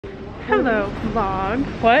Hello vlog.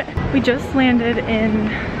 What? We just landed in,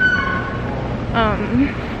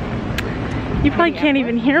 you probably can't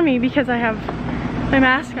even hear me because I have my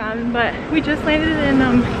mask on, but we just landed in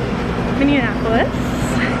Minneapolis,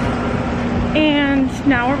 and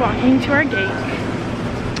now we're walking to our gate.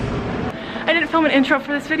 I didn't film an intro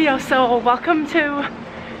for this video, so welcome to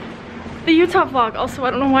the Utah vlog. Also,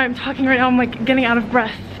 I don't know why I'm talking right now, I'm like getting out of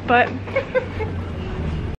breath, but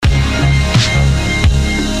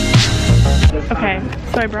okay,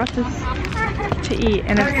 so I brought this to eat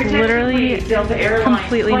and it's literally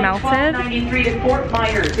completely melted.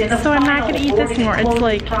 So I'm not gonna eat this anymore. It's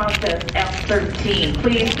like F13.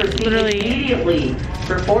 Please proceed immediately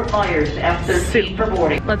for Fort Myers to F13 for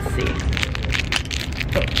boarding. Let's see.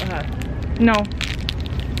 No.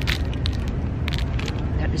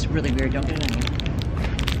 That is really weird. Don't get it on you.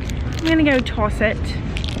 I'm gonna go toss it.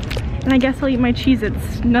 And I guess I'll eat my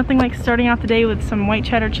Cheez-Its. Nothing like starting out the day with some white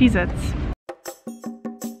cheddar Cheez-Its.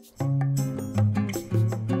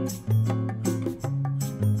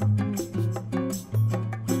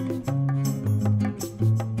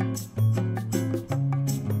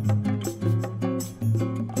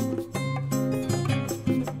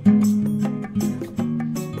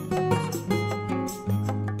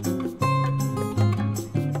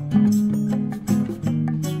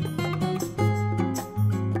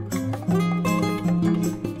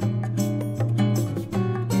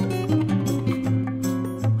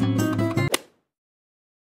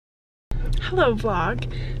 Hello vlog.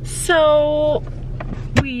 So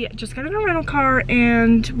we just got in a rental car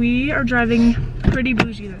and we are driving pretty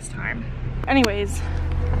bougie this time. Anyways,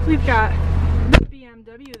 we've got the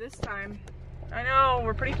BMW this time. I know,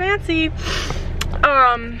 we're pretty fancy.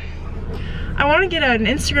 I want to get an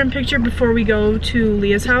Instagram picture before we go to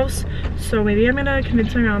Leah's house, so maybe I'm gonna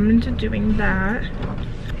convince my mom into doing that.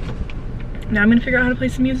 Now I'm gonna figure out how to play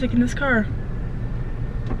some music in this car.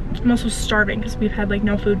 I'm also starving because we've had like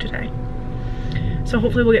no food today. So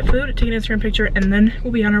hopefully we'll get food, take an Instagram picture, and then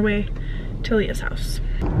we'll be on our way to Leah's house.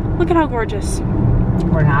 Look at how gorgeous.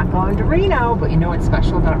 We're not going to Reno, but you know what's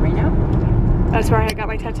special about Reno? That's where I got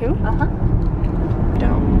my tattoo? Uh-huh.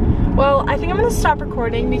 No. Well, I think I'm gonna stop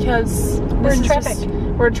recording because We're in traffic.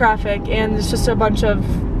 We're in traffic and it's just a bunch of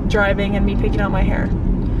driving and me picking out my hair.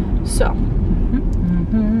 So,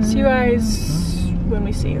 see you guys when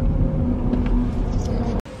we see you.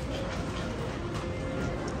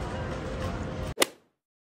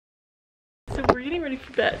 We're getting ready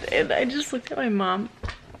for bed and I just looked at my mom.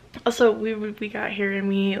 Also, we got here and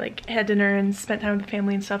we like had dinner and spent time with the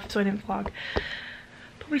family and stuff, so I didn't vlog.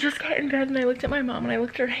 But we just got in bed and I looked at my mom and I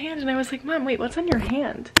looked at her hand and I was like, Mom, wait, what's on your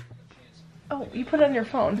hand? Oh, you put it on your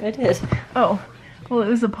phone. It is. Oh, well, it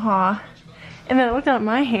was a paw. And then I looked at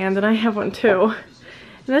my hand and I have one too. And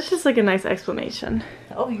that's just like a nice explanation.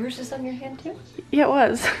 Oh, yours is on your hand too? Yeah, it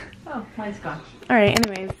was. Oh, mine's gone. All right,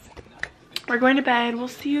 anyways, we're going to bed. We'll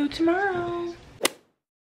see you tomorrow.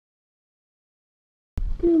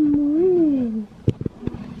 Good morning.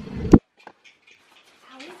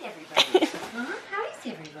 How is everybody? Huh? How is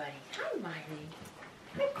everybody? Hi, Miley.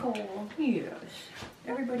 Hi, Cole. Yes.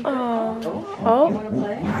 Everybody good? Oh. You want to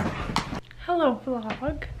play? Hello,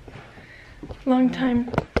 vlog. Long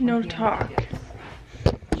time no talk.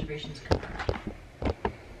 Reservations come.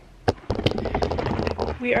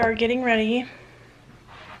 We are getting ready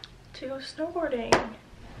to go snowboarding.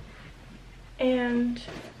 And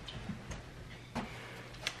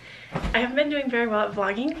I haven't been doing very well at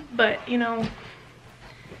vlogging, but you know,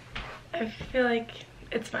 I feel like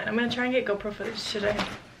it's fine. I'm gonna try and get GoPro footage today.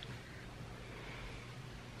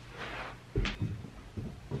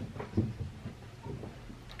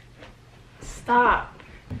 Stop.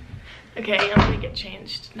 Okay, I'm gonna get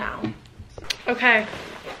changed now. Okay,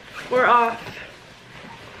 we're off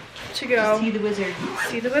to go See the wizard.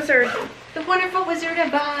 see the wizard. The wonderful Wizard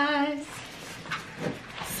of Oz.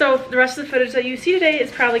 So the rest of the footage that you see today is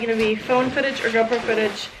probably gonna be phone footage or GoPro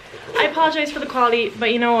footage. I apologize for the quality,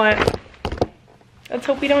 but you know what? Let's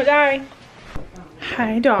hope we don't die.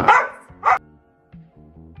 Hi, dog.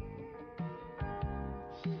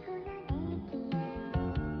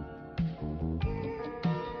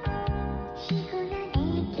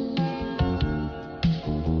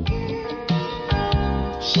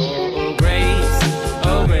 Oh grace,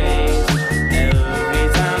 oh grace, every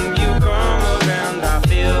time you come around I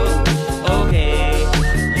feel okay.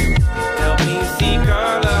 You help me see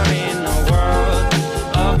color in a world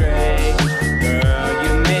of gray. Girl,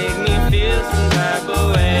 you make me feel some type of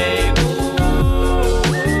way. Ooh.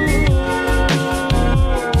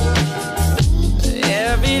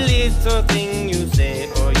 Every little thing you say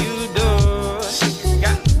or you do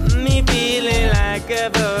got me feeling like a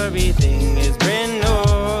bird. everything is brand new.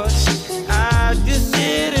 I just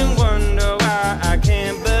sit and wonder why I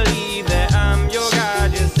can't believe that I'm your guy.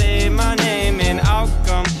 Just say my name and I'll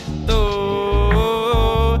come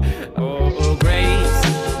through. Oh, grace,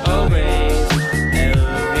 oh, grace.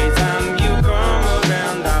 Every time you come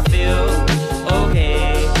around, I feel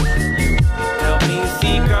okay. You help me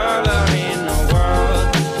see color in a world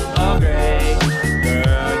of gray.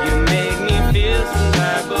 Girl, you make me feel some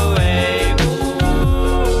type of way.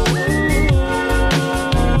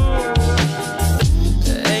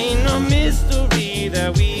 There ain't no mystery that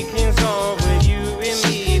we can solve with you and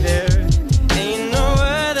me. There ain't no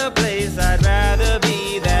other place I'd rather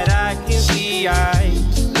be that I can see. I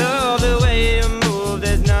love the way you move.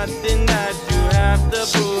 There's nothing that you have to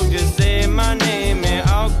prove. Just say my name and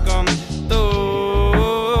I'll come through.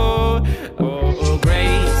 Oh,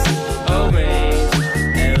 grace, oh, grace.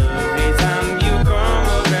 Every time you come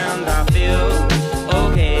around, I feel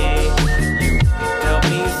okay. You help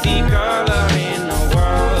me see color in a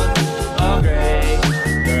world of gray.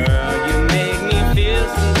 Girl, you make me feel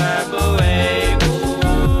some type of way.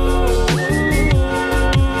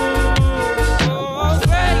 Oh,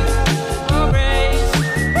 grace, oh, grace.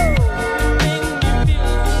 You make me feel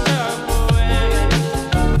some type of way.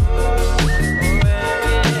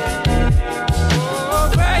 Oh,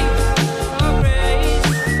 grace, oh, grace.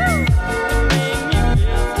 You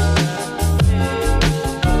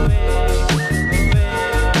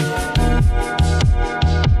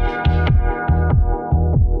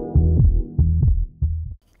make me feel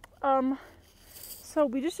So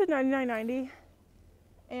we just did 99.90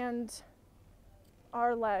 and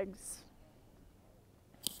our legs.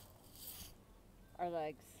 Our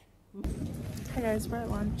legs. Hey guys, we're at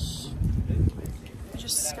lunch. We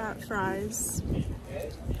just got fries.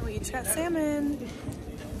 And we each got salmon.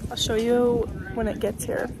 I'll show you when it gets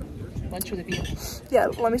here. Lunch with a view. Yeah,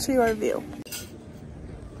 let me show you our view.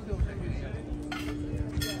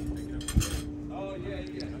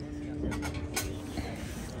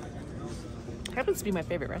 Happens to be my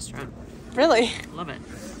favorite restaurant. Really? Love it.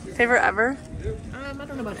 Favorite ever? I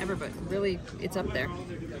don't know about ever, but really, it's up there.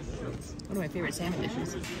 One of my favorite salmon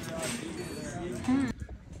dishes.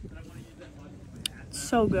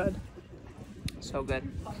 So good. So good.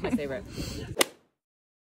 My favorite.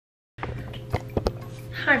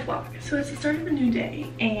 Hi vlog. So it's the start of a new day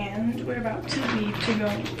and we're about to leave to go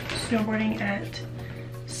snowboarding at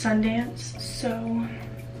Sundance. So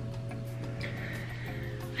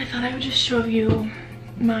I thought I would just show you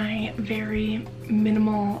my very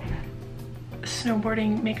minimal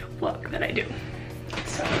snowboarding makeup look that I do.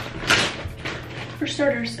 So for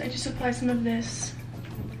starters, I just apply some of this.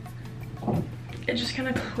 It just kind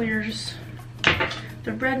of clears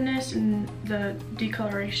the redness and the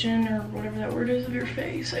decoloration or whatever that word is of your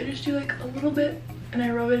face. I just do like a little bit and I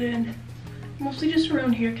rub it in mostly just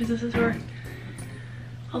around here because this is where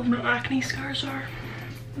all of my acne scars are.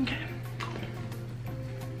 Okay.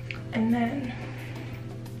 And then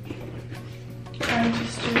I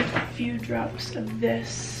just do a few drops of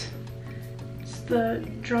this. It's the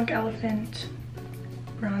Drunk Elephant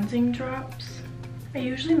bronzing drops. I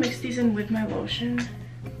usually mix these in with my lotion,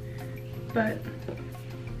 but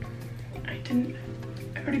I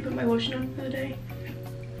already put my lotion on for the day.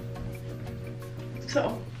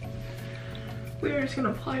 So we are just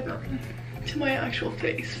gonna apply them to my actual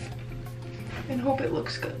face and hope it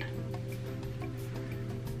looks good.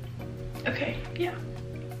 Okay, yeah.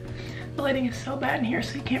 The lighting is so bad in here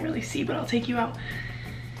so you can't really see, but I'll take you out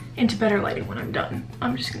into better lighting when I'm done.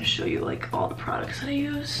 I'm just gonna show you like all the products that I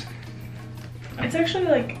use. It's actually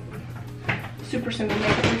like super simple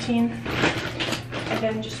makeup routine. And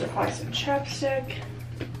then just apply some chapstick.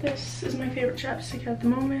 This is my favorite chapstick at the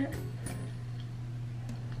moment.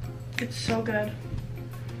 It's so good.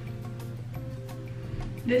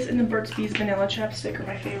 This and the Burt's Bees vanilla chapstick are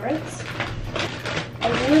my favorites. A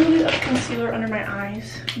little bit of concealer under my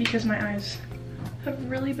eyes because my eyes have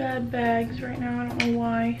really bad bags right now. I don't know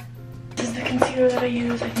why. This is the concealer that I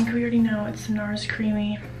use. I think we already know it's NARS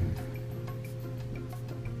Creamy.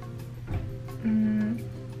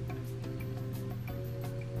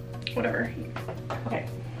 Whatever. Okay.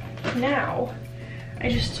 Now,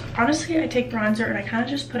 honestly, I take bronzer and I kind of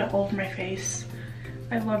just put it all over my face.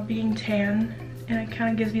 I love being tan and it kind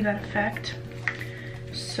of gives me that effect.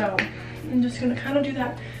 So I'm just gonna kind of do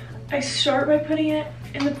that. I start by putting it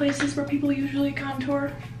in the places where people usually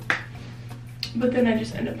contour, but then I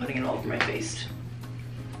just end up putting it all over my face.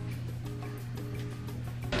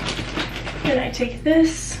 Then I take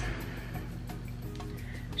this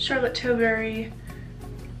Charlotte Tilbury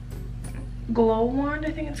Glow Wand,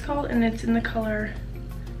 I think it's called, and it's in the color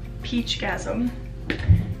Peachgasm.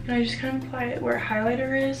 And I just kind of apply it where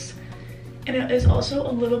highlighter is. And it is also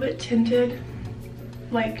a little bit tinted,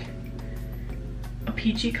 like a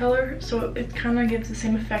peachy color. So it kind of gives the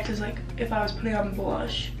same effect as like if I was putting on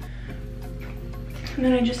blush. And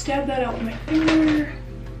then I just dab that out with my finger.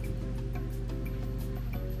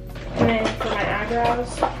 And then for my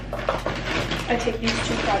eyebrows, I take these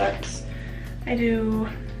two products. I do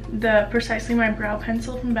the Precisely My Brow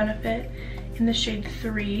Pencil from Benefit in the shade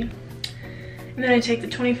 3. And then I take the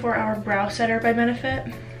 24-Hour Brow Setter by Benefit.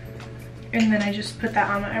 And then I just put that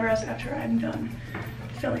on my eyebrows after I'm done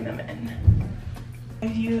filling them in. I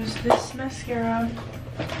use this mascara.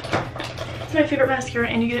 It's my favorite mascara,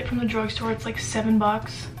 and you get it from the drugstore. It's like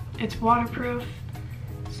 $7. It's waterproof.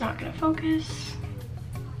 It's not gonna focus.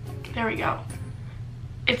 There we go.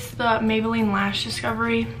 It's the Maybelline Lash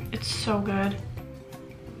Discovery. It's so good.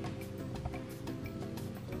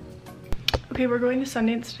 Okay, we're going to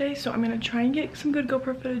Sundance today, so I'm gonna try and get some good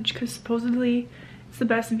GoPro footage because supposedly it's the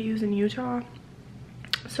best views in Utah.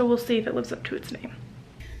 So we'll see if it lives up to its name.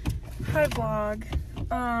 Hi vlog.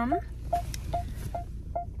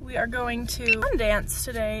 We are going to Sundance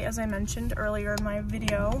today, as I mentioned earlier in my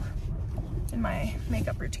video, in my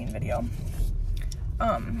makeup routine video.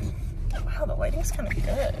 Wow, the lighting's kind of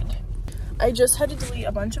good. I just had to delete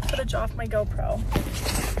a bunch of footage off my GoPro.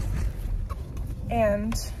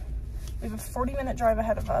 And we have a 40-minute drive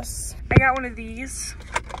ahead of us. I got one of these.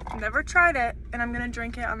 Never tried it, and I'm gonna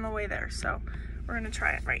drink it on the way there. So we're gonna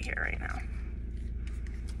try it right here, right now.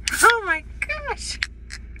 Oh my gosh!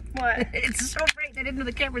 What? It's so bright. I didn't know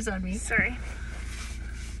the camera's on me. Sorry.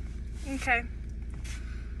 Okay.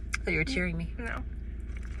 I thought you were cheering me. No.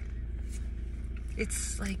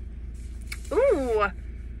 It's like, Ooh,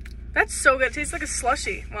 that's so good. It tastes like a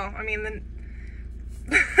slushie. Well, I mean, the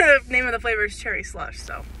name of the flavor is cherry slush,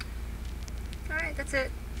 so. all right, that's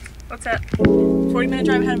it. That's it. 40-minute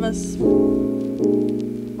drive ahead of us.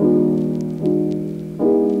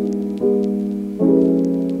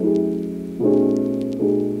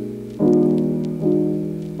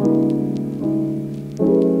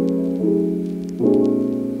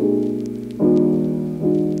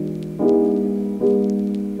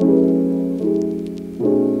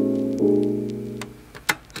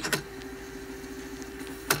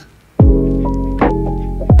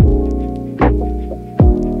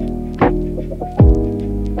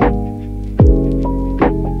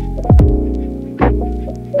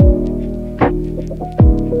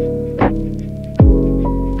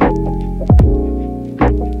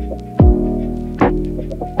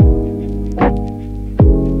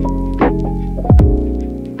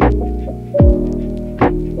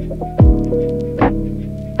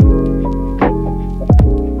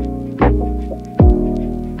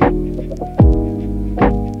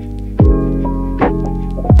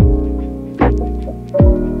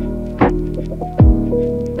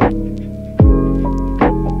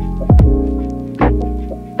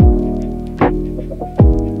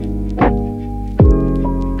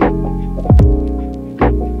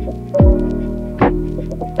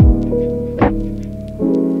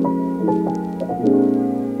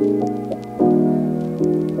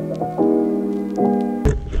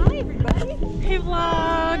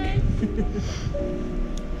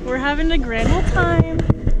 We're having a grand old time.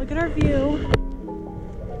 Look at our view.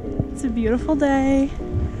 It's a beautiful day.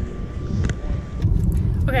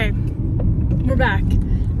 Okay, we're back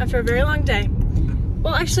after a very long day.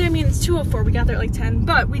 Well, actually, I mean, it's 2:04. We got there at like 10,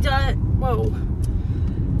 but we did, whoa.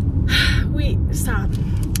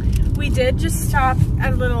 We did just stop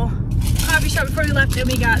at a little coffee shop before we left, and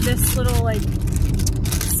we got this little like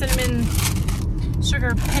cinnamon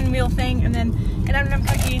sugar pinwheel thing, and then an M&M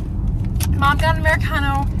cookie. Mom got an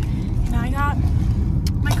Americano, and I got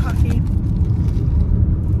my coffee.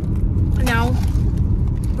 And now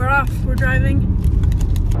we're off, we're driving.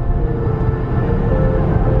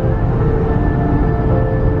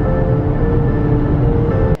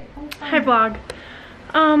 Hi vlog.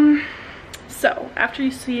 So after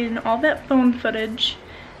you've seen all that phone footage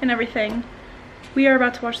and everything, we are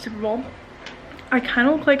about to watch Super Bowl. I kind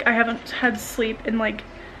of look like I haven't had sleep in like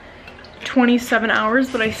 27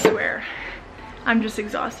 hours, but I swear I'm just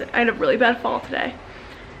exhausted. I had a really bad fall today,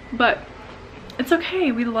 but it's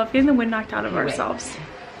okay. We love getting the wind knocked out of ourselves.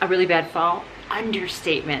 A really bad fall?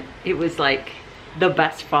 Understatement. It was like the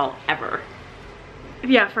best fall ever.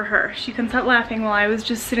 Yeah, for her. She couldn't stop laughing while I was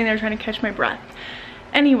just sitting there trying to catch my breath.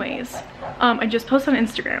 Anyways, I just posted on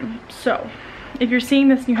Instagram, so if you're seeing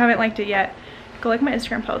this and you haven't liked it yet, go like my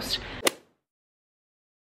Instagram post.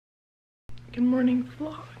 Good morning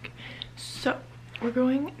vlog. So we're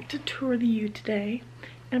going to tour the U today,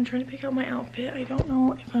 and I'm trying to pick out my outfit. I don't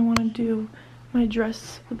know if I want to do my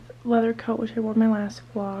dress with leather coat, which I wore in my last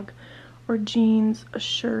vlog, or jeans, a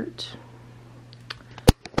shirt.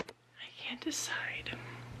 I can't decide.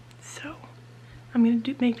 So I'm gonna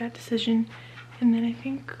make that decision, and then I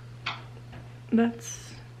think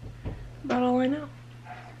that's about all I know.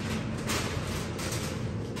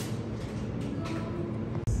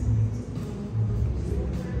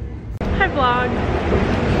 Hi vlog.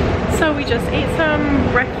 So we just ate some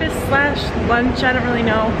breakfast slash lunch, I don't really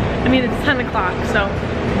know. I mean, it's 10 o'clock, so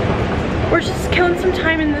we're just killing some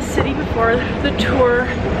time in the city before the tour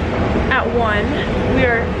at 1. We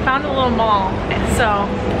found a little mall, so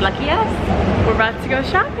lucky us. We're about to go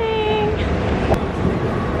shopping.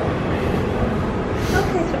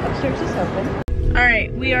 Okay, so upstairs is open. All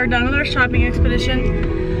right, we are done with our shopping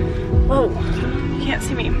expedition. Whoa, you can't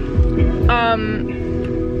see me.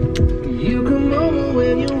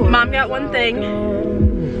 Mom got one thing.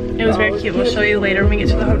 It was very cute. We'll show you later when we get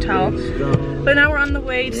to the hotel. But now we're on the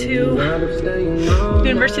way to the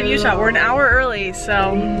University of Utah. We're an hour early,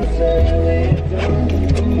 so.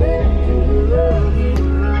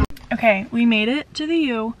 Okay, we made it to the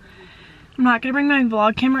U. I'm not gonna bring my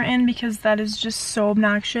vlog camera in because that is just so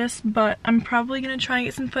obnoxious, but I'm probably gonna try and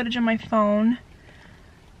get some footage on my phone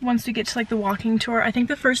once we get to like the walking tour. I think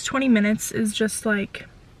the first 20 minutes is just like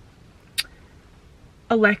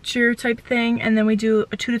a lecture type thing, and then we do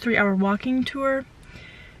a 2 to 3 hour walking tour.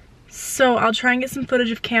 So I'll try and get some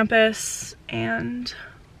footage of campus, and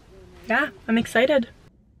yeah, I'm excited.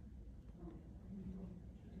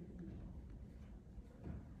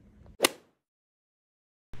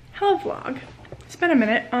 Hello vlog. It's been a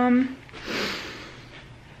minute. I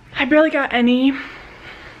barely got any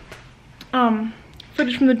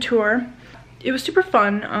footage from the tour. It was super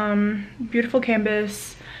fun. Beautiful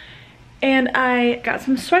campus. And I got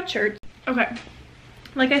some sweatshirts. Okay,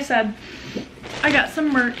 like I said, I got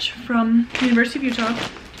some merch from the University of Utah.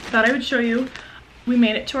 Thought I would show you. We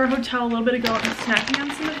made it to our hotel a little bit ago. I'm snacking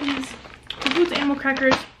on some of these Whole Foods animal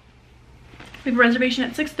crackers. We have a reservation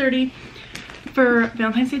at 6:30 for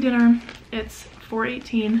Valentine's Day dinner. It's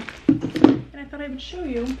 4:18. And I thought I would show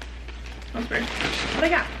you what I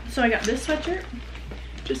got. So I got this sweatshirt.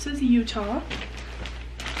 Just says Utah.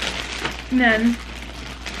 And then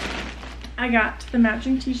I got the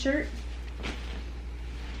matching t-shirt,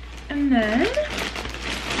 and then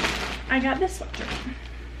I got this sweatshirt.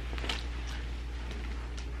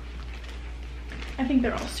 I think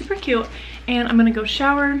they're all super cute, and I'm gonna go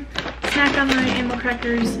shower, snack on my animal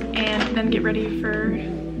crackers, and then get ready for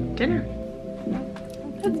dinner.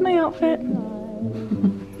 That's my outfit.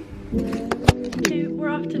 Okay, we're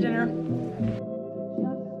off to dinner.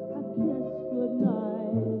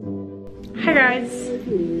 Hi guys.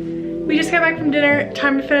 We just got back from dinner.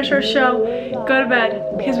 Time to finish our show, go to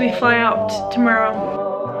bed, because we fly out tomorrow.